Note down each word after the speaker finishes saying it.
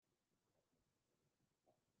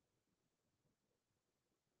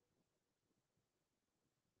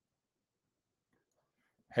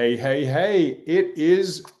Hey, hey, hey, it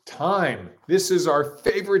is time. This is our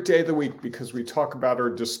favorite day of the week because we talk about our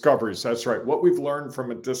discoveries. That's right, what we've learned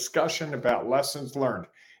from a discussion about lessons learned.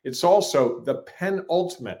 It's also the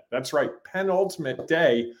penultimate, that's right, penultimate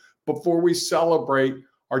day before we celebrate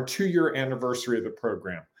our 2-year anniversary of the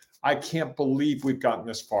program. I can't believe we've gotten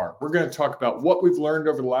this far. We're going to talk about what we've learned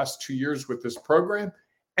over the last 2 years with this program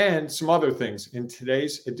and some other things in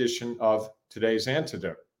today's edition of Today's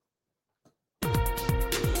Antidote.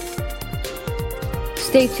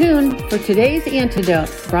 Stay tuned for Today's Antidote,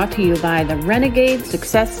 brought to you by the Renegade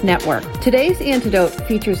Success Network. Today's Antidote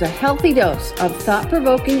features a healthy dose of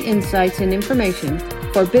thought-provoking insights and information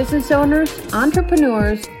for business owners,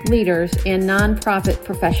 entrepreneurs, leaders, and nonprofit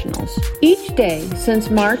professionals. Each day since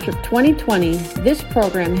March of 2020, this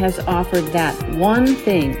program has offered that one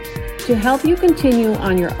thing to help you continue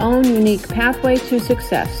on your own unique pathway to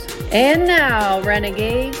success. And now,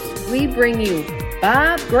 Renegades, we bring you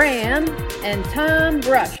Bob Graham and Tom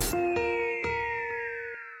Brush.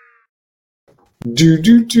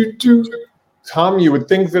 Tom, you would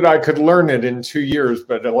think that I could learn it in 2 years,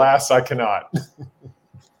 but alas, I cannot.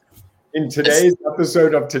 In today's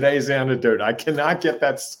episode of Today's Antidote, I cannot get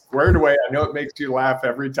that squared away. I know it makes you laugh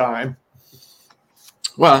every time.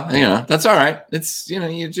 Well, that's all right. It's,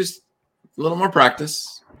 you just a little more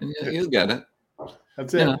practice and you'll get it.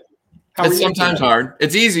 That's it. It's sometimes hard.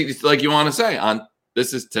 It's easy, like you want to say,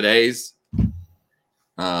 this is today's.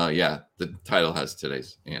 The title has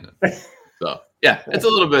today's antidote. So yeah, it's a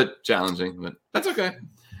little bit challenging, but that's okay.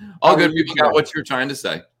 All good people got what you're trying to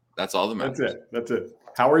say. That's all that matters. That's it.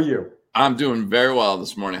 How are you? I'm doing very well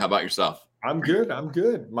this morning. How about yourself? I'm good.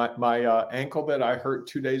 My ankle that I hurt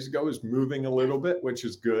 2 days ago is moving a little bit, which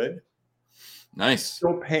is good. Nice.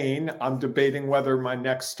 Still pain. I'm debating whether my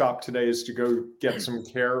next stop today is to go get some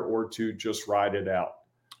care or to just ride it out.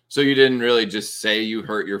 So you didn't really just say you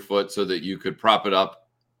hurt your foot so that you could prop it up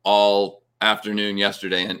all afternoon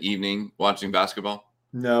yesterday and evening watching basketball?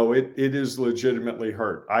 No, it is legitimately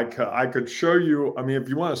hurt. I could show you. I mean, if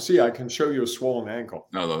you want to see, I can show you a swollen ankle.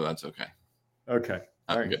 No, that's okay. Okay.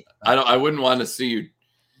 All right. Good. I wouldn't want to see you.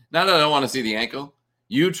 Not that I don't want to see the ankle.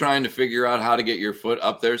 You trying to figure out how to get your foot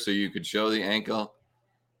up there so you could show the ankle.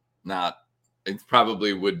 It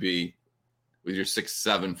probably would be with your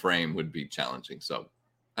 6'7" frame would be challenging. So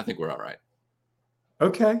I think we're all right.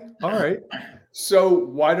 Okay. All right. So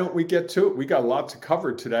why don't we get to it? We got a lot to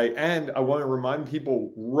cover today. And I want to remind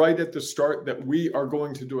people right at the start that we are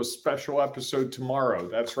going to do a special episode tomorrow.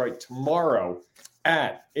 That's right. Tomorrow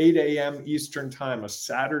at 8 a.m. Eastern time, a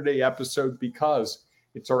Saturday episode, because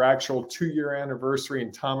it's our actual 2-year anniversary.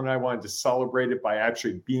 And Tom and I wanted to celebrate it by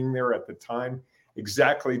actually being there at the time,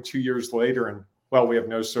 exactly 2 years later. And well, we have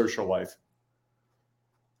no social life.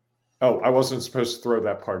 Oh, I wasn't supposed to throw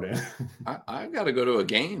that part in. I got to go to a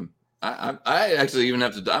game. I actually even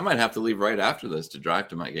have to. I might have to leave right after this to drive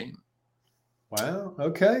to my game. Wow.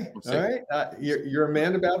 Okay. All right. You're a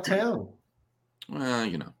man about town.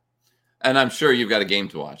 Well, and I'm sure you've got a game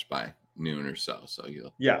to watch by noon or so. So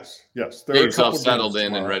you'll yes. Get yourself settled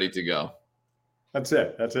in and ready to go. That's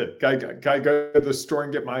it. Guy go to the store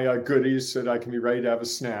and get my goodies so that I can be ready to have a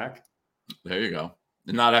snack. There you go.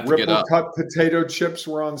 And not have to get up. Ripple Cut potato chips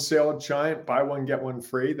were on sale at Giant. Buy one, get one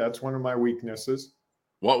free. That's one of my weaknesses.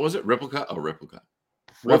 What was it? Ripple Cut? Oh, Ripple Cut.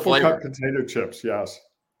 Ripple Cut potato chips, yes.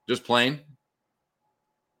 Just plain?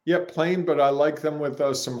 Yeah, plain, but I like them with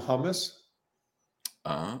some hummus.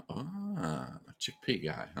 A chickpea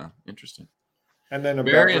guy, huh? Interesting. And then a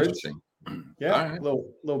very beverage. Interesting. Yeah, right.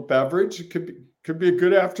 little beverage. It could be a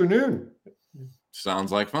good afternoon.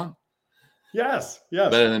 Sounds like fun. Yes.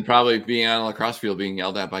 Better than probably being on a lacrosse field being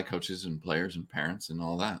yelled at by coaches and players and parents and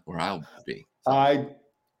all that, where I'll be. So.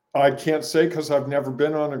 I can't say because I've never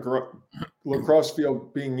been on a lacrosse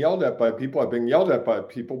field being yelled at by people. I've been yelled at by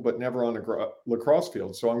people, but never on a lacrosse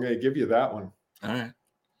field. So I'm going to give you that one. All right.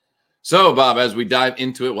 So, Bob, as we dive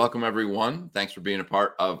into it, welcome everyone. Thanks for being a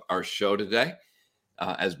part of our show today.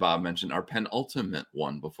 As Bob mentioned, our penultimate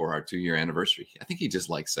one before our 2-year anniversary. I think he just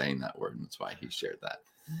likes saying that word, and that's why he shared that.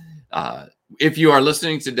 If you are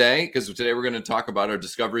listening today, because today we're going to talk about our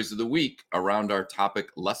discoveries of the week around our topic,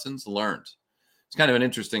 lessons learned. It's kind of an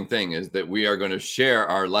interesting thing is that we are going to share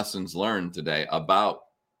our lessons learned today about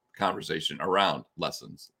conversation around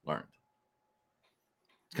lessons learned.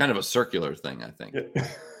 It's kind of a circular thing, I think.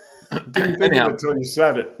 Didn't think of it until you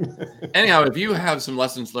said it. Anyhow, if you have some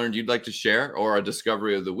lessons learned you'd like to share or a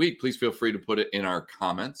discovery of the week, please feel free to put it in our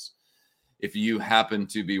comments. If you happen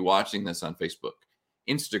to be watching this on Facebook,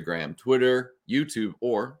 Instagram, Twitter, YouTube,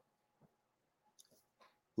 or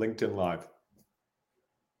LinkedIn Live.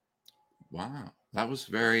 Wow, that was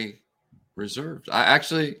very reserved.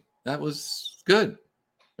 That was good.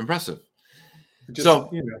 Impressive. Just,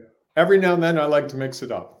 every now and then I like to mix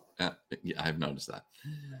it up. Yeah, I've noticed that.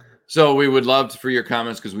 So we would love for your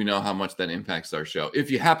comments because we know how much that impacts our show.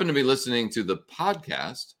 If you happen to be listening to the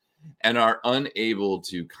podcast and are unable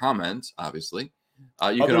to comment, obviously,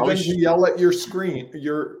 you can always yell at your screen,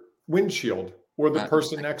 your windshield, or the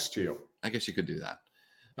person next to you. I guess you could do that.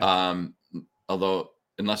 Although,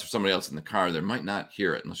 unless there's somebody else in the car, they might not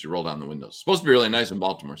hear it unless you roll down the windows. It's supposed to be really nice in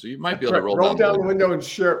Baltimore, so you might be able to roll down the window and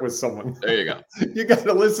share it with someone. There you go. You got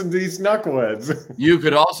to listen to these knuckleheads. You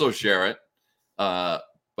could also share it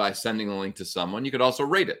by sending a link to someone. You could also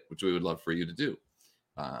rate it, which we would love for you to do.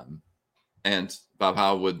 And Bob,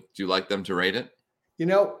 how would you like them to rate it?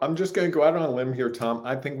 I'm just going to go out on a limb here, Tom.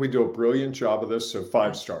 I think we do a brilliant job of this. So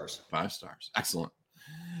 5 stars. 5 stars. Excellent.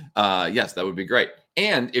 Yes, that would be great.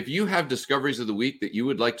 And if you have discoveries of the week that you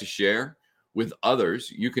would like to share with others,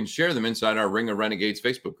 you can share them inside our Ring of Renegades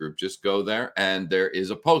Facebook group. Just go there and there is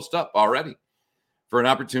a post up already for an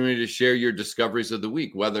opportunity to share your discoveries of the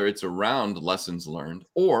week, whether it's around lessons learned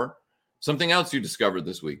or something else you discovered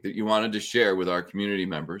this week that you wanted to share with our community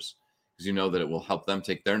members, because you know that it will help them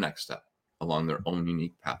take their next step along their own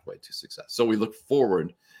unique pathway to success. So we look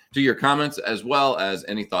forward to your comments as well as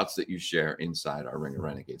any thoughts that you share inside our Ring of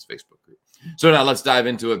Renegades Facebook group. So now let's dive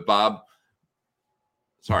into it, Bob.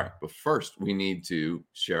 Sorry, but first we need to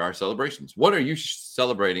share our celebrations. What are you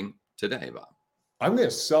celebrating today, Bob? I'm going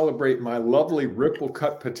to celebrate my lovely Ripple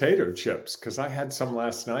Cut potato chips because I had some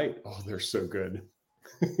last night. Oh, they're so good.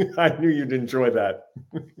 I knew you'd enjoy that.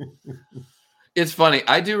 It's funny.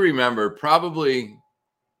 I do remember it's probably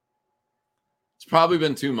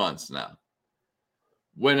been 2 months now,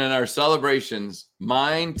 when in our celebrations,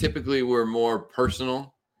 mine typically were more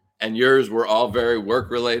personal and yours were all very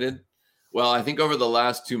work related. Well, I think over the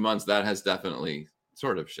last 2 months, that has definitely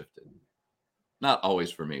sort of shifted. Not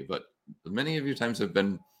always for me, but many of your times have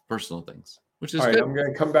been personal things, which is all right, good. I'm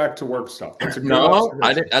going to come back to work stuff. No,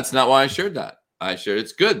 that's not why I shared that. I shared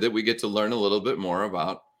it's good that we get to learn a little bit more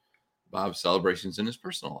about Bob's celebrations in his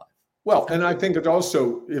personal life. Well, and I think it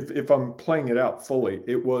also, if I'm playing it out fully,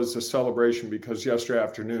 it was a celebration because yesterday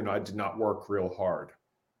afternoon I did not work real hard.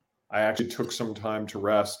 I actually took some time to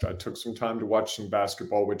rest. I took some time to watch some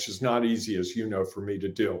basketball, which is not easy, as you know, for me to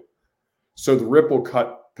do. So the Ripple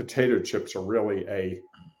Cut potato chips are really a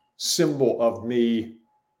symbol of me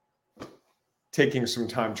taking some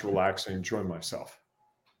time to relax and enjoy myself.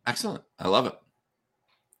 Excellent. I love it.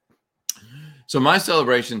 So my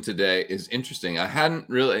celebration today is interesting.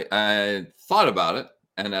 I thought about it,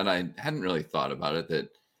 and then I hadn't really thought about it.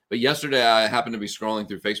 But yesterday I happened to be scrolling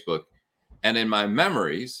through Facebook, and in my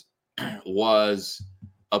memories was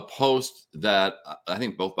a post that I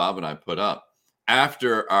think both Bob and I put up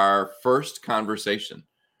after our first conversation,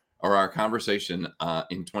 or our conversation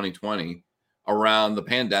in 2020 around the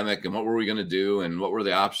pandemic and what were we going to do and what were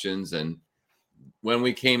the options, and when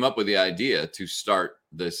we came up with the idea to start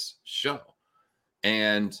this show.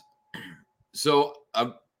 And so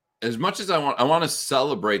as much as I want to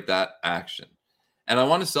celebrate that action, and I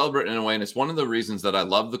want to celebrate in a way. And it's one of the reasons that I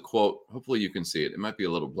love the quote. Hopefully you can see it. It might be a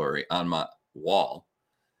little blurry on my wall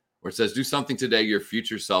where it says, do something today your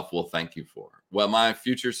future self will thank you for. Well, my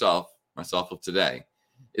future self, myself of today,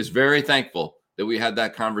 is very thankful that we had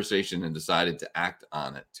that conversation and decided to act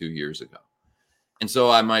on it 2 years ago. And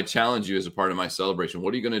so I might challenge you as a part of my celebration.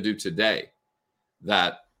 What are you going to do today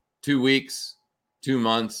that 2 weeks, 2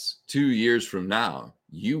 months, 2 years from now,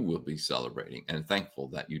 you will be celebrating and thankful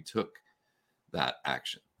that you took that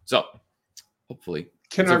action? So hopefully.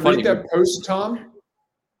 Can I read that post, Tom?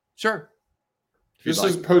 Sure. This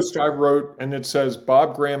is a post I wrote, and it says,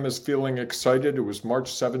 Bob Graham is feeling excited. It was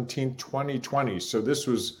March 17, 2020. So this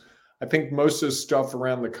was, I think most of the stuff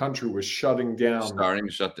around the country was shutting down. Starting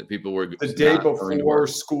to shut down. People were the day before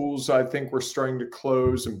schools, I think, were starting to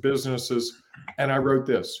close and businesses. And I wrote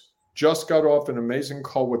this: just got off an amazing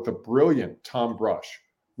call with the brilliant Tom Brush.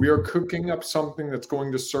 We are cooking up something that's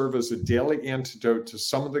going to serve as a daily antidote to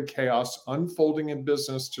some of the chaos unfolding in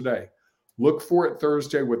business today. Look for it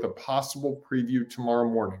Thursday with a possible preview tomorrow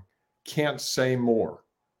morning. Can't say more.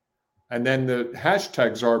 And then the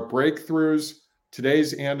hashtags are breakthroughs,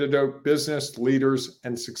 today's antidote, business, leaders,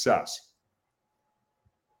 and success.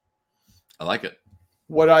 I like it.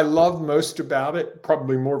 What I love most about it,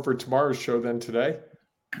 probably more for tomorrow's show than today,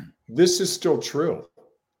 this is still true.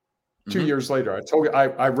 2 years later, I told you,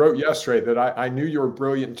 I wrote yesterday that I knew you were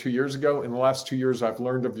brilliant 2 years ago. In the last 2 years, I've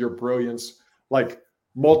learned of your brilliance, like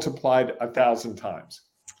multiplied 1,000 times.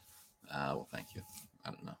 Well, thank you. I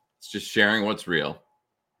don't know. It's just sharing what's real.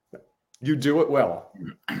 You do it well.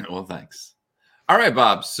 Well, thanks. All right,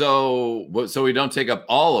 Bob. So we don't take up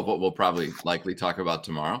all of what we'll probably likely talk about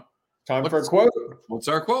tomorrow. Time for a quote. What's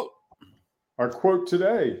our quote? Our quote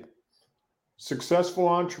today: successful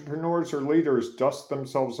entrepreneurs or leaders dust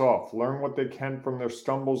themselves off, learn what they can from their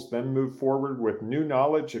stumbles, then move forward with new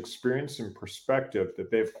knowledge, experience, and perspective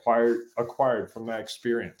that they've acquired from that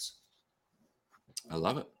experience. I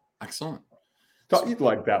love it. Excellent. Thought you'd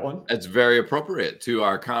like that one. It's very appropriate to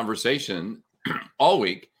our conversation all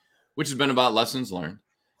week, which has been about lessons learned.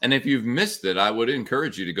 And if you've missed it, I would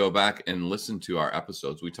encourage you to go back and listen to our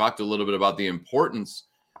episodes. We talked a little bit about the importance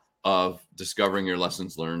of discovering your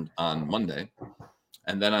lessons learned on Monday.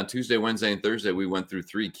 And then on Tuesday, Wednesday, and Thursday, we went through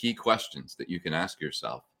 3 key questions that you can ask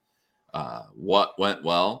yourself. What went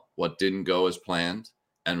well? What didn't go as planned?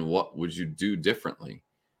 And what would you do differently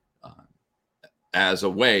as a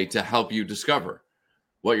way to help you discover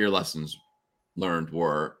what your lessons learned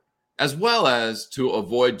were, as well as to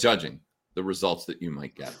avoid judging the results that you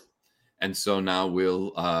might get. And so now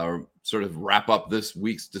we'll sort of wrap up this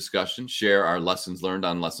week's discussion, share our lessons learned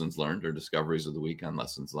on lessons learned, or discoveries of the week on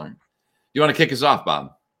lessons learned. You want to kick us off,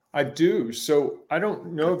 Bob? I do. So I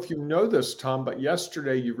don't know if you know this, Tom, but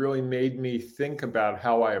yesterday you really made me think about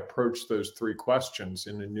how I approach those 3 questions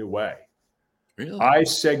in a new way. Really? I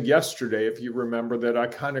said yesterday, if you remember, that I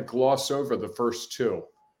kind of gloss over the first 2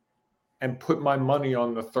 and put my money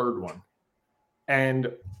on the third one.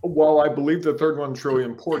 And while I believe the third one's really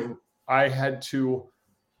important, I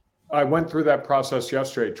went through that process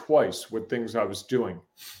yesterday twice with things I was doing.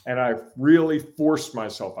 And I really forced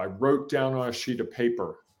myself. I wrote down on a sheet of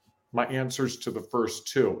paper my answers to the first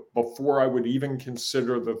 2 before I would even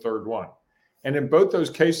consider the third one. And in both those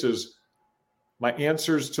cases, my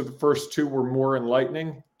answers to the first 2 were more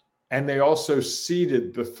enlightening, and they also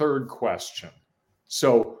seeded the third question.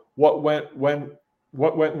 So what went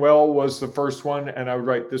well was the first one, and I would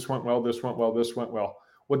write, this went well, this went well, this went well.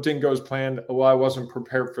 What didn't go as planned? Well, I wasn't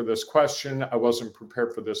prepared for this question. I wasn't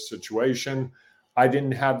prepared for this situation. I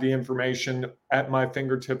didn't have the information at my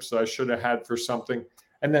fingertips that I should have had for something.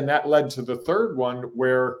 And then that led to the third one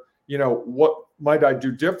where, what might I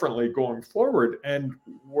do differently going forward? And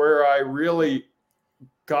where I really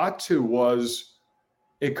got to was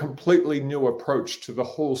a completely new approach to the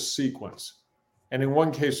whole sequence. And in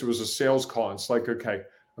one case, it was a sales call. And it's like, okay,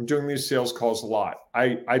 I'm doing these sales calls a lot.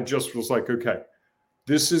 I just was like, okay,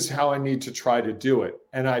 this is how I need to try to do it.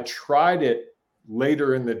 And I tried it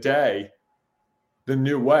later in the day, the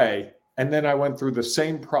new way. And then I went through the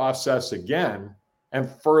same process again and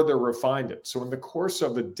further refined it. So in the course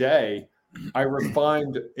of a day, I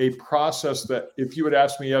refined a process that if you had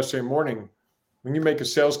asked me yesterday morning, when you make a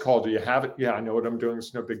sales call, do you have it? Yeah, I know what I'm doing.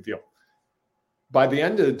 It's no big deal. By the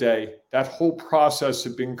end of the day, that whole process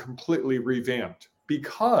had been completely revamped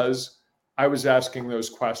because I was asking those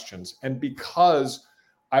questions and because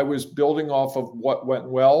I was building off of what went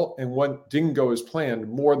well and what didn't go as planned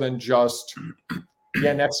more than just,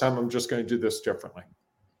 next time I'm just going to do this differently.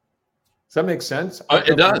 Does that make sense?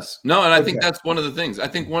 It does. No, and I think that's one of the things. I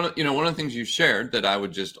think one of the things you shared that I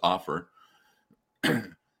would just offer,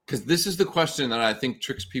 because this is the question that I think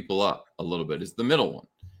tricks people up a little bit, is the middle one.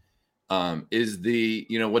 Is the,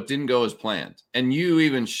 what didn't go as planned. And you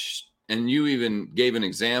even gave an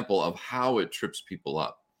example of how it trips people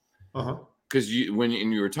up. Because when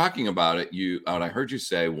you were talking about it, what I heard you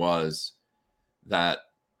say was that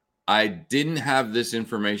I didn't have this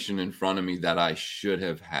information in front of me that I should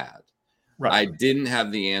have had. Right. I didn't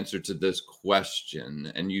have the answer to this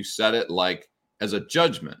question. And you said it like as a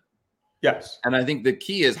judgment. Yes. And I think the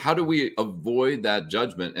key is, how do we avoid that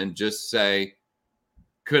judgment and just say,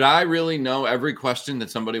 could I really know every question that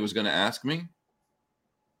somebody was going to ask me?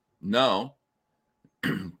 No.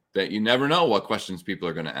 That you never know what questions people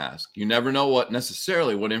are going to ask. You never know what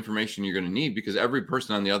information you're going to need, because every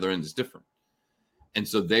person on the other end is different. And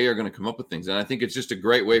so they are going to come up with things. And I think it's just a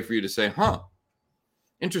great way for you to say,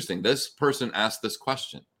 interesting, this person asked this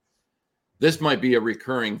question. This might be a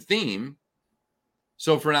recurring theme.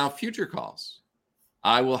 So for now, future calls,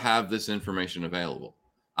 I will have this information available.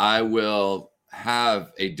 I will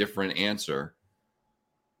have a different answer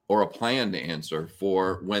or a planned answer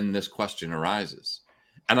for when this question arises.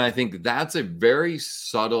 And I think that's a very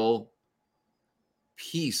subtle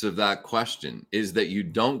piece of that question, is that you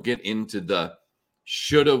don't get into the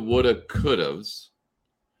shoulda, woulda, couldas,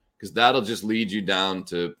 because that'll just lead you down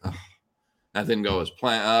to that didn't go as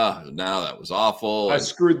planned. Now that was awful. I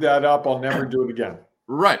screwed that up. I'll never do it again.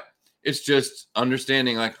 Right. It's just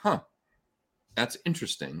understanding like, that's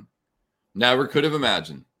interesting. Never could have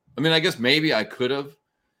imagined. I mean, I guess maybe I could have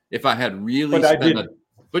if I had really but I didn't.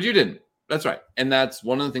 But you didn't. That's right. And that's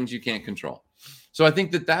one of the things you can't control. So I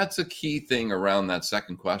think that that's a key thing around that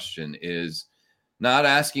second question, is not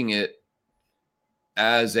asking it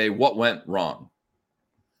as a what went wrong.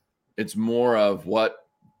 It's more of what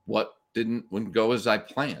wouldn't go as I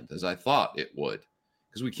planned, as I thought it would.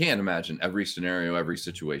 Because we can't imagine every scenario, every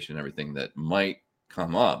situation, everything that might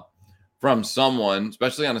come up from someone,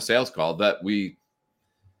 especially on a sales call, that we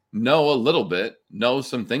know a little bit, know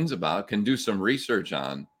some things about, can do some research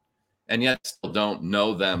on, and yet still don't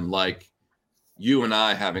know them like you and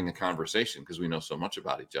I having a conversation, because we know so much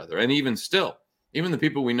about each other. And even still, even the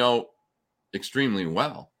people we know extremely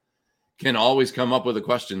well can always come up with a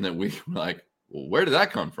question that we like, well, where did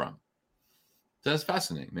that come from? That's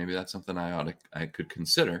fascinating. Maybe that's something I could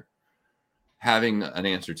consider having an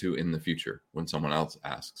answer to in the future when someone else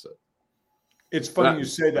asks it. It's funny you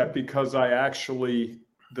say that, because I actually,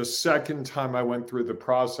 the second time I went through the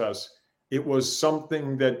process, it was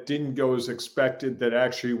something that didn't go as expected that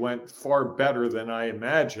actually went far better than I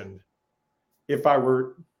imagined. If I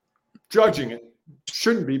were judging it,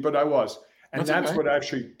 shouldn't be, but I was. And that's okay. What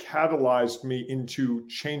actually catalyzed me into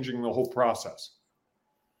changing the whole process.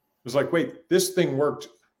 It was like, wait, this thing worked.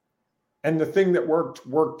 And the thing that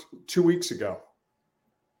worked 2 weeks ago.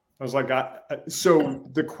 I was like, so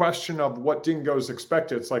the question of what didn't go as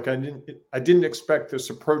expected, it's like I didn't expect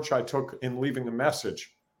this approach I took in leaving a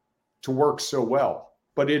message to work so well,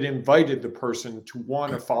 but it invited the person to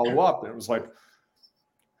want to follow up. And it was like,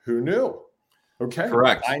 who knew? Okay,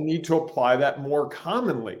 correct. I need to apply that more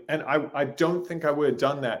commonly. And I don't think I would have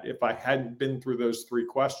done that if I hadn't been through those 3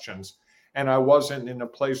 questions. And I wasn't in a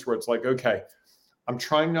place where it's like, okay, I'm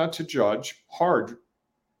trying not to judge hard,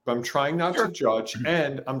 but I'm trying not to judge.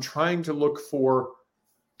 And I'm trying to look for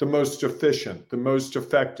the most efficient, the most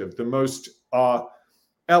effective, the most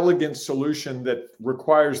elegant solution that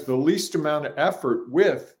requires the least amount of effort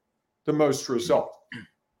with the most result.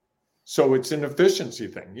 So it's an efficiency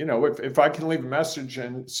thing. You know, if I can leave a message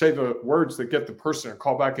and say the words that get the person to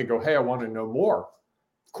call back and go, hey, I want to know more,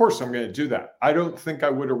 of course I'm going to do that. I don't think I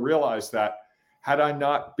would have realized that had I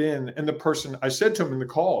not been. And the person, I said to him in the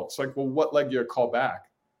call, it's like, well, what led you to call back?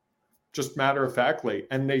 Just matter of factly.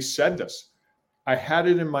 And they said this. I had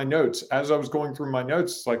it in my notes. As I was going through my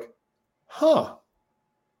notes, it's like, I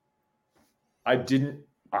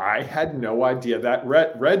had no idea that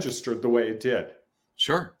registered the way it did.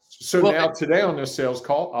 Sure. So now today on this sales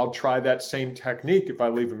call, I'll try that same technique if I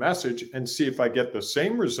leave a message and see if I get the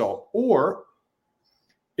same result, or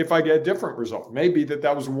if I get a different result. Maybe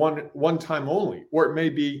that was one time only, or it may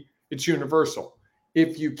be it's universal.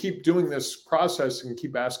 If you keep doing this process and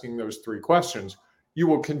keep asking those 3 questions, you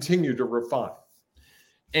will continue to refine.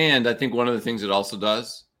 And I think one of the things it also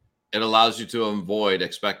does, it allows you to avoid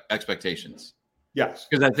expectations. Yes.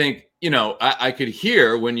 Because I think, I could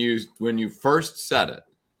hear when you first said it,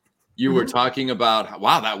 you were talking about,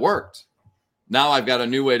 wow, that worked. Now I've got a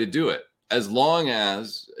new way to do it. As long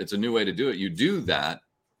as it's a new way to do it, you do that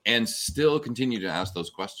and still continue to ask those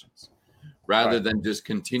questions rather than just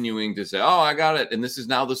continuing to say, oh, I got it. And this is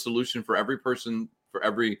now the solution for every person, for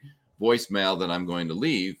every voicemail that I'm going to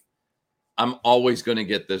leave. I'm always going to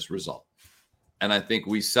get this result. And I think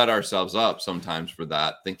we set ourselves up sometimes for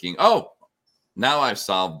that, thinking, oh, now I've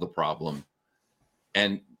solved the problem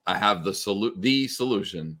and I have the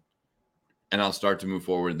solution, and I'll start to move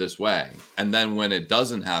forward this way. And then when it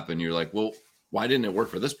doesn't happen, you're like, well, why didn't it work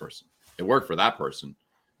for this person? It worked for that person.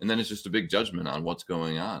 And then it's just a big judgment on what's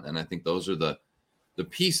going on. And I think those are the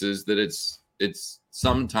pieces that it's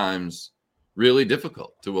sometimes really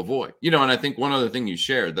difficult to avoid. And I think one other thing you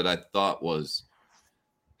shared that I thought was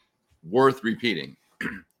worth repeating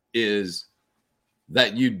is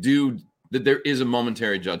that that there is a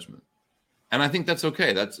momentary judgment. And I think that's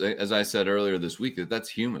okay. That's, as I said earlier this week, that's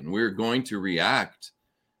human. We're going to react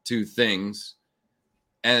to things.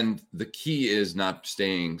 And the key is not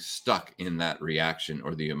staying stuck in that reaction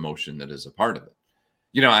or the emotion that is a part of it.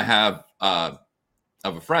 I have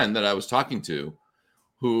a friend that I was talking to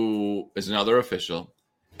who is another official,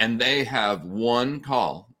 and they have one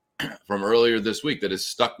call from earlier this week that has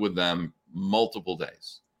stuck with them multiple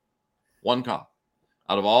days. One call.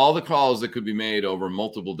 Out of all the calls that could be made over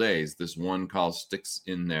multiple days, this one call sticks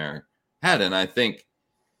in their head. And I think,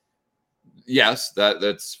 yes,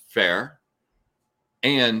 that's fair.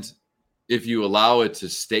 And if you allow it to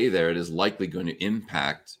stay there, it is likely going to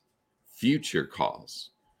impact future calls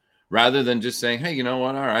rather than just saying, hey, you know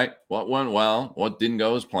what? All right. What went well? What didn't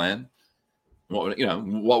go as planned? What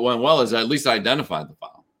went well is I at least identified the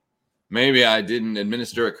file. Maybe I didn't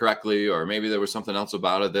administer it correctly, or maybe there was something else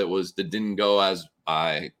about it that didn't go as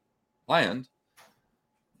I planned.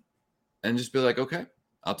 And just be like, okay,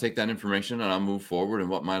 I'll take that information and I'll move forward. And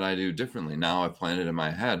what might I do differently? Now I've planted in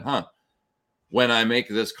my head, when I make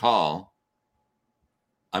this call,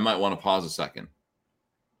 I might want to pause a second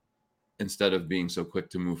instead of being so quick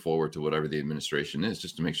to move forward to whatever the administration is,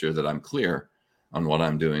 just to make sure that I'm clear on what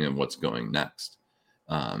I'm doing and what's going next.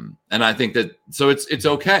 And I think that, so it's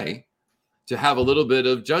okay to have a little bit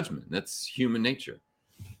of judgment. That's human nature.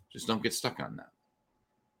 Just don't get stuck on that.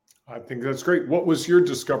 I think that's great. What was your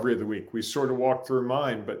discovery of the week? We sort of walked through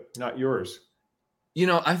mine, but not yours.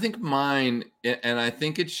 I think mine, and I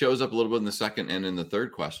think it shows up a little bit in the second and in the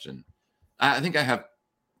third question. I think I have,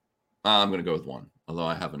 I'm going to go with one, although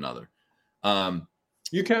I have another.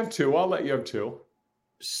 You can have two. I'll let you have two.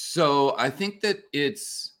 So I think that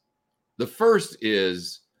the first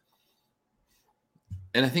is,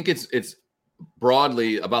 and I think it's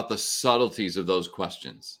broadly about the subtleties of those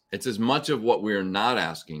questions. It's as much of what we're not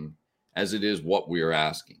asking as it is what we are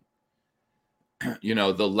asking.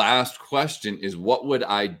 The last question is, what would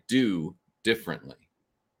I do differently?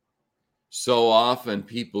 So often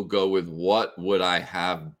people go with, what would I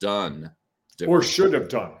have done differently? Or should have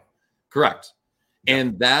done. Correct.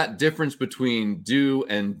 And that difference between do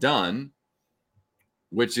and done,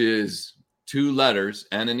 which is two letters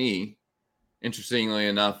and an E, interestingly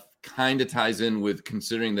enough, kind of ties in with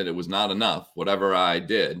considering that it was not enough, whatever I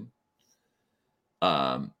did,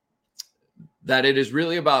 that it is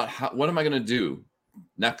really about what am I going to do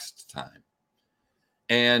next time?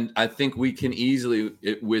 And I think we can easily,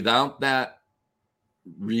 without that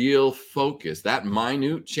real focus, that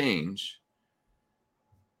minute change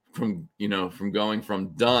from going from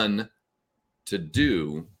done to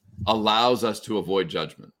do, allows us to avoid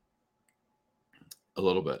judgment a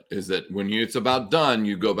little bit. Is that when it's about done,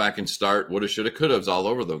 you go back and start woulda, shoulda, coulda's all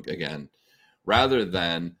over again, rather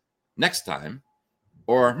than next time,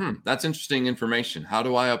 or that's interesting information. How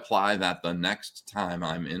do I apply that the next time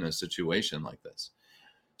I'm in a situation like this?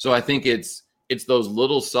 So I think it's those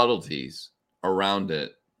little subtleties around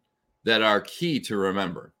it that are key to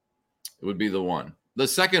remember. It would be the one. The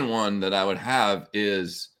second one that I would have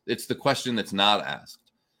is, it's the question that's not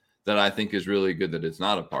asked that I think is really good, that it's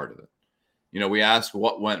not a part of it. We ask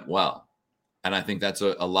what went well. And I think that's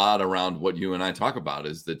a lot around what you and I talk about,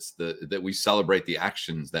 is that we celebrate the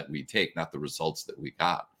actions that we take, not the results that we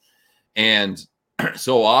got. And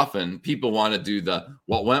so often people want to do the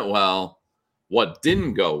what went well, what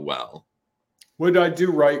didn't go well. What did I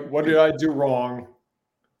do right? What did I do wrong?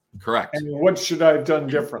 Correct. And what should I have done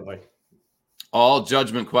differently? All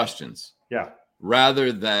judgment questions. Yeah.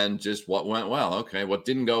 Rather than just what went well. Okay, what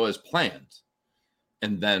didn't go as planned?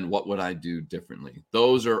 And then what would I do differently?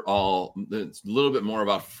 Those are all, it's a little bit more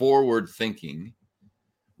about forward thinking.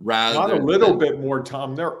 Not a little bit more,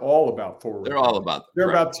 Tom. They're all about forward. They're all about. They're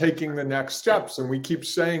about taking the next steps. And we keep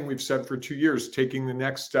saying, we've said for 2 years, taking the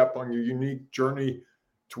next step on your unique journey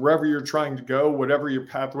to wherever you're trying to go, whatever your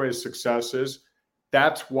pathway of success is.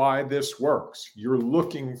 That's why this works. You're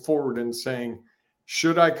looking forward and saying,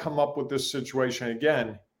 should I come up with this situation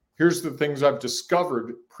again? Here's the things I've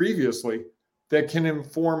discovered previously that can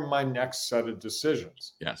inform my next set of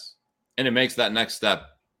decisions. Yes. And it makes that next step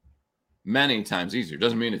many times easier.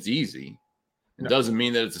 Doesn't mean it's easy. It doesn't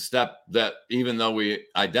mean that it's a step that, even though we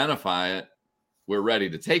identify it, we're ready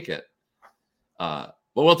to take it. But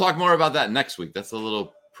we'll talk more about that next week. That's a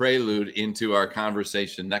little prelude into our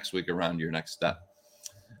conversation next week around your next step.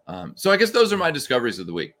 So I guess those are my discoveries of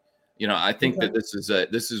the week. I think that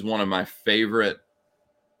this is one of my favorite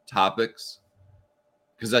topics,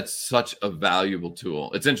 because that's such a valuable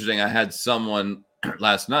tool. It's interesting. I had someone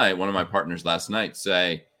last night, one of my partners last night,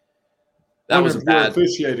 say that was a bad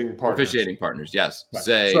officiating partners. Yes. Right.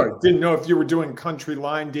 Say, sorry, didn't know if you were doing country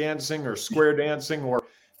line dancing or square dancing, or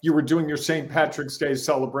you were doing your St. Patrick's Day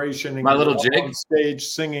celebration and my little jig on stage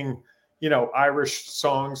singing, Irish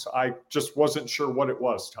songs. I just wasn't sure what it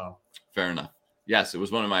was, Tom. Fair enough. Yes, it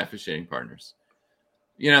was one of my officiating partners.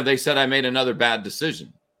 They said I made another bad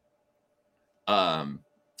decision.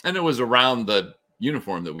 And it was around the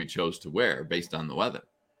uniform that we chose to wear based on the weather.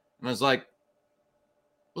 And I was like,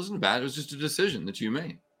 wasn't bad. It was just a decision that you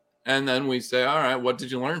made. And then we say, all right, what did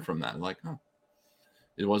you learn from that? I'm like,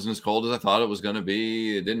 it wasn't as cold as I thought it was going to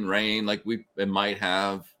be. It didn't rain like it might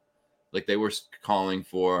have, like they were calling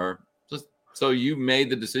for. So you made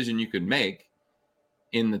the decision you could make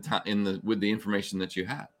with the information that you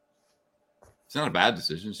had. It's not a bad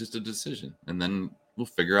decision. It's just a decision. And then we'll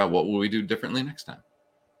figure out what will we do differently next time.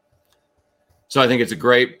 So I think it's a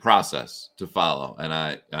great process to follow. And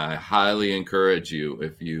I highly encourage you,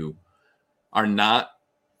 if you are not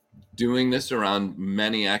doing this around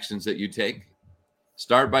many actions that you take,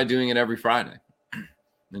 start by doing it every Friday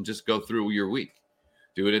and just go through your week.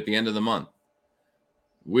 Do it at the end of the month.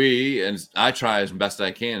 And I try as best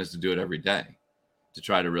I can is to do it every day to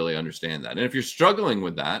try to really understand that. And if you're struggling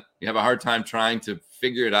with that, you have a hard time trying to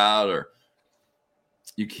figure it out, or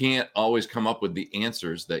you can't always come up with the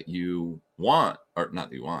answers that you want, or not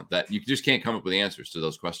that you want, that you just can't come up with the answers to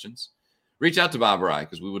those questions, reach out to Bob or I,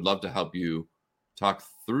 because we would love to help you talk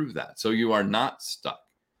through that so you are not stuck.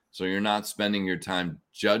 So you're not spending your time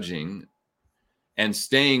judging and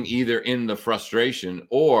staying either in the frustration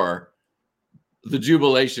or the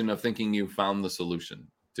jubilation of thinking you found the solution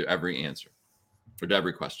to every answer or to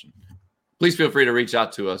every question. Please feel free to reach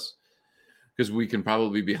out to us because we can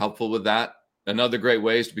probably be helpful with that. Another great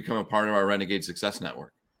way is to become a part of our Renegade Success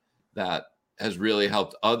Network that has really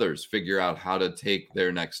helped others figure out how to take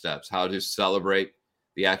their next steps, how to celebrate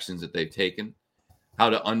the actions that they've taken, how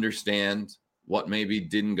to understand what maybe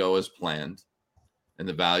didn't go as planned and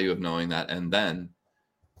the value of knowing that, and then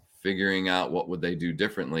figuring out what would they do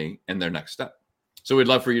differently in their next step. So we'd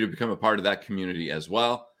love for you to become a part of that community as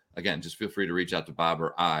well. Again, just feel free to reach out to Bob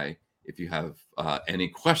or I if you have any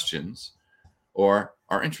questions or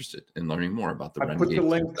are interested in learning more about the Renegade. I put the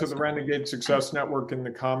link to the Renegade Success Network in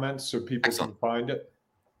the comments so people can find it.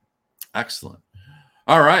 Excellent.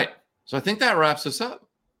 All right. So I think that wraps us up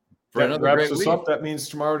for another great week. That means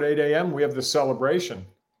tomorrow at 8 a.m. we have the celebration.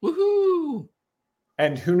 Woohoo!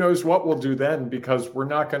 And who knows what we'll do then, because we're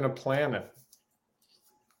not going to plan it.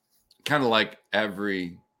 Kind of like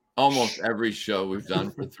almost every show we've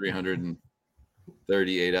done for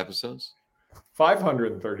 338 episodes.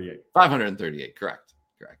 538. 538, correct.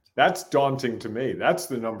 That's daunting to me. That's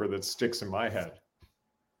the number that sticks in my head.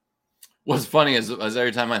 What's funny is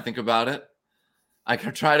every time I think about it, I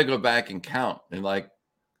try to go back and count and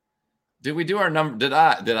did we do our number? Did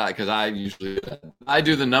I? Because I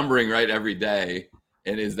do the numbering right every day.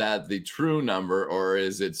 And is that the true number, or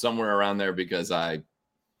is it somewhere around there because I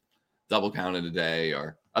double counted a day?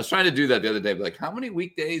 Or I was trying to do that the other day, like how many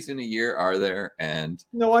weekdays in a year are there? And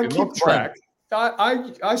no, I keep track.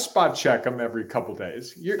 I spot check them every couple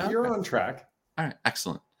days. You're on track. All right,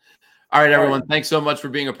 excellent. All right, everyone. Thanks so much for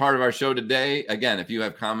being a part of our show today. Again, if you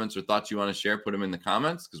have comments or thoughts you want to share, put them in the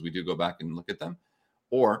comments because we do go back and look at them.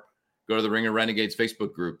 Or go to the Ring of Renegades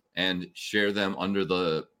Facebook group and share them under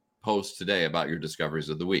the post today about your discoveries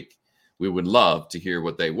of the week. We would love to hear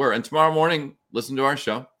what they were. And tomorrow morning, listen to our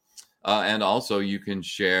show. And also you can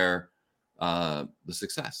share the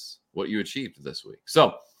success, what you achieved this week.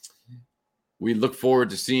 So we look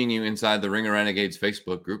forward to seeing you inside the Ring of Renegades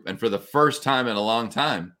Facebook group. And for the first time in a long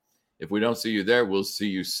time, if we don't see you there, we'll see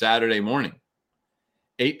you Saturday morning,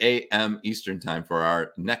 8 a.m. Eastern time for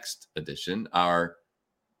our next edition, our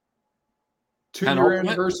 2-year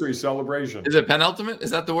anniversary celebration. Is it penultimate?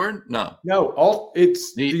 Is that the word? No.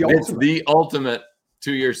 It's the ultimate. It's the ultimate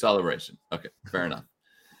 2-year celebration. Okay, fair enough.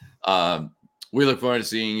 We look forward to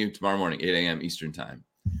seeing you tomorrow morning, 8 a.m. Eastern time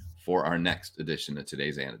for our next edition of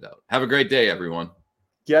Today's Antidote. Have a great day, everyone.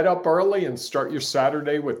 Get up early and start your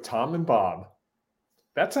Saturday with Tom and Bob.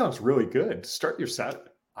 That sounds really good. Start your Saturday.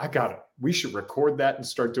 I got it. We should record that and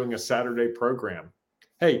start doing a Saturday program.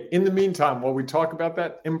 Hey, in the meantime, while we talk about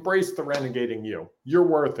that, embrace the renegading you. You're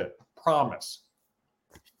worth it. Promise.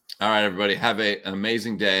 All right, everybody. Have an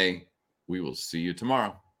amazing day. We will see you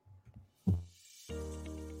tomorrow.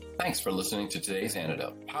 Thanks for listening to Today's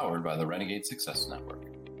Antidote, powered by the Renegade Success Network.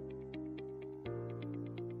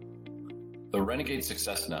 The Renegade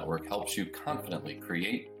Success Network helps you confidently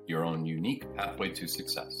create your own unique pathway to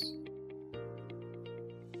success.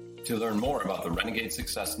 To learn more about the Renegade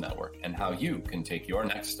Success Network and how you can take your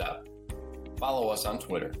next step, follow us on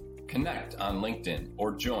Twitter, connect on LinkedIn,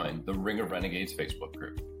 or join the Ring of Renegades Facebook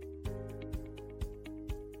group.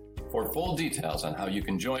 For full details on how you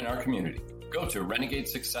can join our community, go to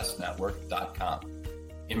renegadesuccessnetwork.com.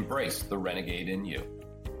 Embrace the renegade in you.